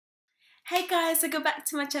Hey guys, welcome back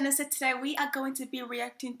to my channel. So today we are going to be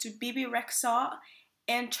reacting to Bebe Rexha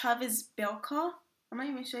and Travis Belka. I'm not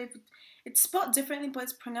even sure if it's spelled differently, but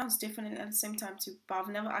it's pronounced differently at the same time too. But I've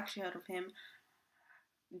never actually heard of him.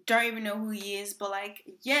 Don't even know who he is, but like,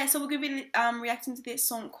 yeah. So we're gonna be reacting to this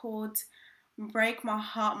song called "Break My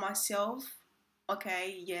Heart Myself."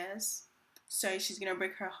 Okay, yes. So she's gonna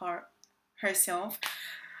break her heart herself.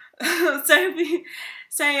 so,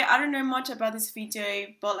 so I don't know much about this video,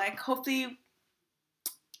 but like, hopefully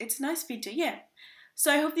it's a nice video, yeah.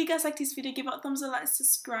 So I hope you guys like this video. Give it a thumbs up, like,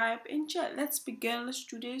 subscribe, and yeah, let's begin. Let's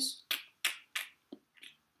do this.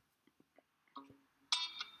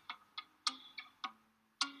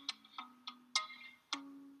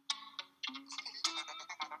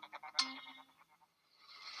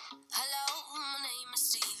 Hello, my name is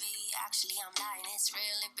Stevie. Actually, I'm lying, it's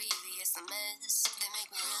really baby. It's a mess. They make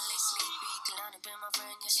me really sleepy. Clown up in my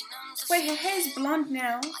friend, yeah, she numbs. Wait, her hair is blonde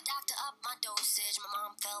now. My doctor upped my dosage. My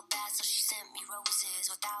mom felt bad, so she sent me roses.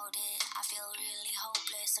 Without it, I feel really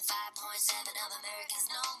hopeless. And 5.7 of Americans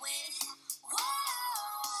know it.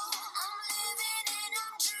 Whoa, I'm living and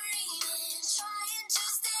I'm dreaming, trying to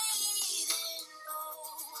stay even. No,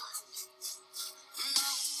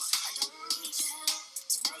 I don't need your help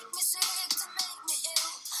to make me sick, to make me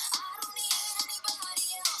ill. I don't need anybody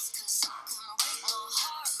else, 'cause I can break my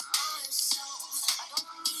heart myself. I don't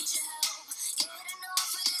need your help getting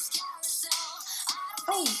off of this carousel.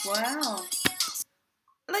 Oh wow.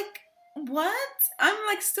 Like, what? I'm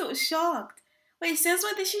like still shocked. Wait, since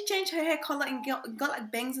when did she change her hair color and got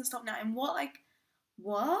like bangs and stuff now? And what?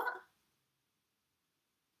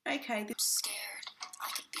 Okay. I'm scared I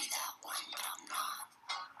could be that one, but I'm not.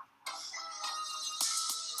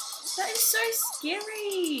 That is so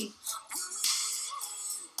scary.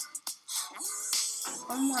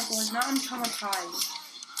 Oh my god, now I'm traumatized.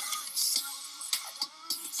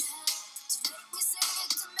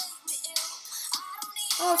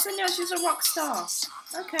 Oh, so now she's a rock star.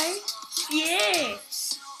 Okay. Yeah.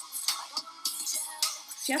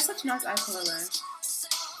 She has such nice eye color though.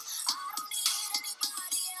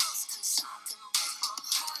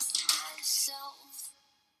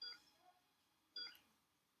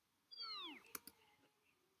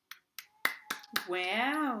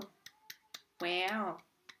 Wow. Wow.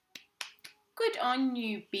 Good on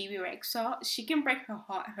you, Bebe Rexha. She can break her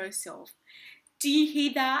heart herself. Do you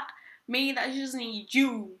hear that? Meaning that she just need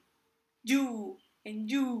you, and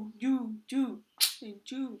you,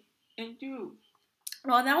 and you.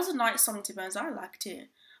 Well, that was a nice song to be honest. I liked it.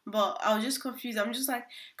 But I was just confused. I'm just like,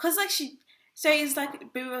 cause like she, so it's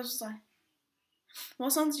like, Bebe was just like,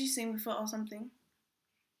 what song did you sing before or something?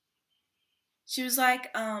 She was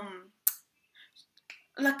like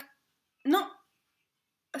not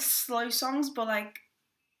slow songs, but like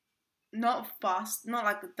not fast, not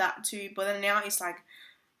like that too. But then now it's like,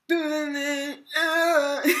 I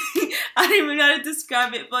don't even know how to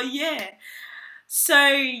describe it, but yeah. So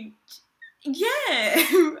yeah,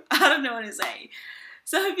 I don't know what to say.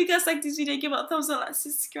 So I hope you guys like this video. Give it a thumbs up, like,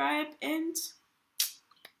 subscribe, and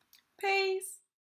peace.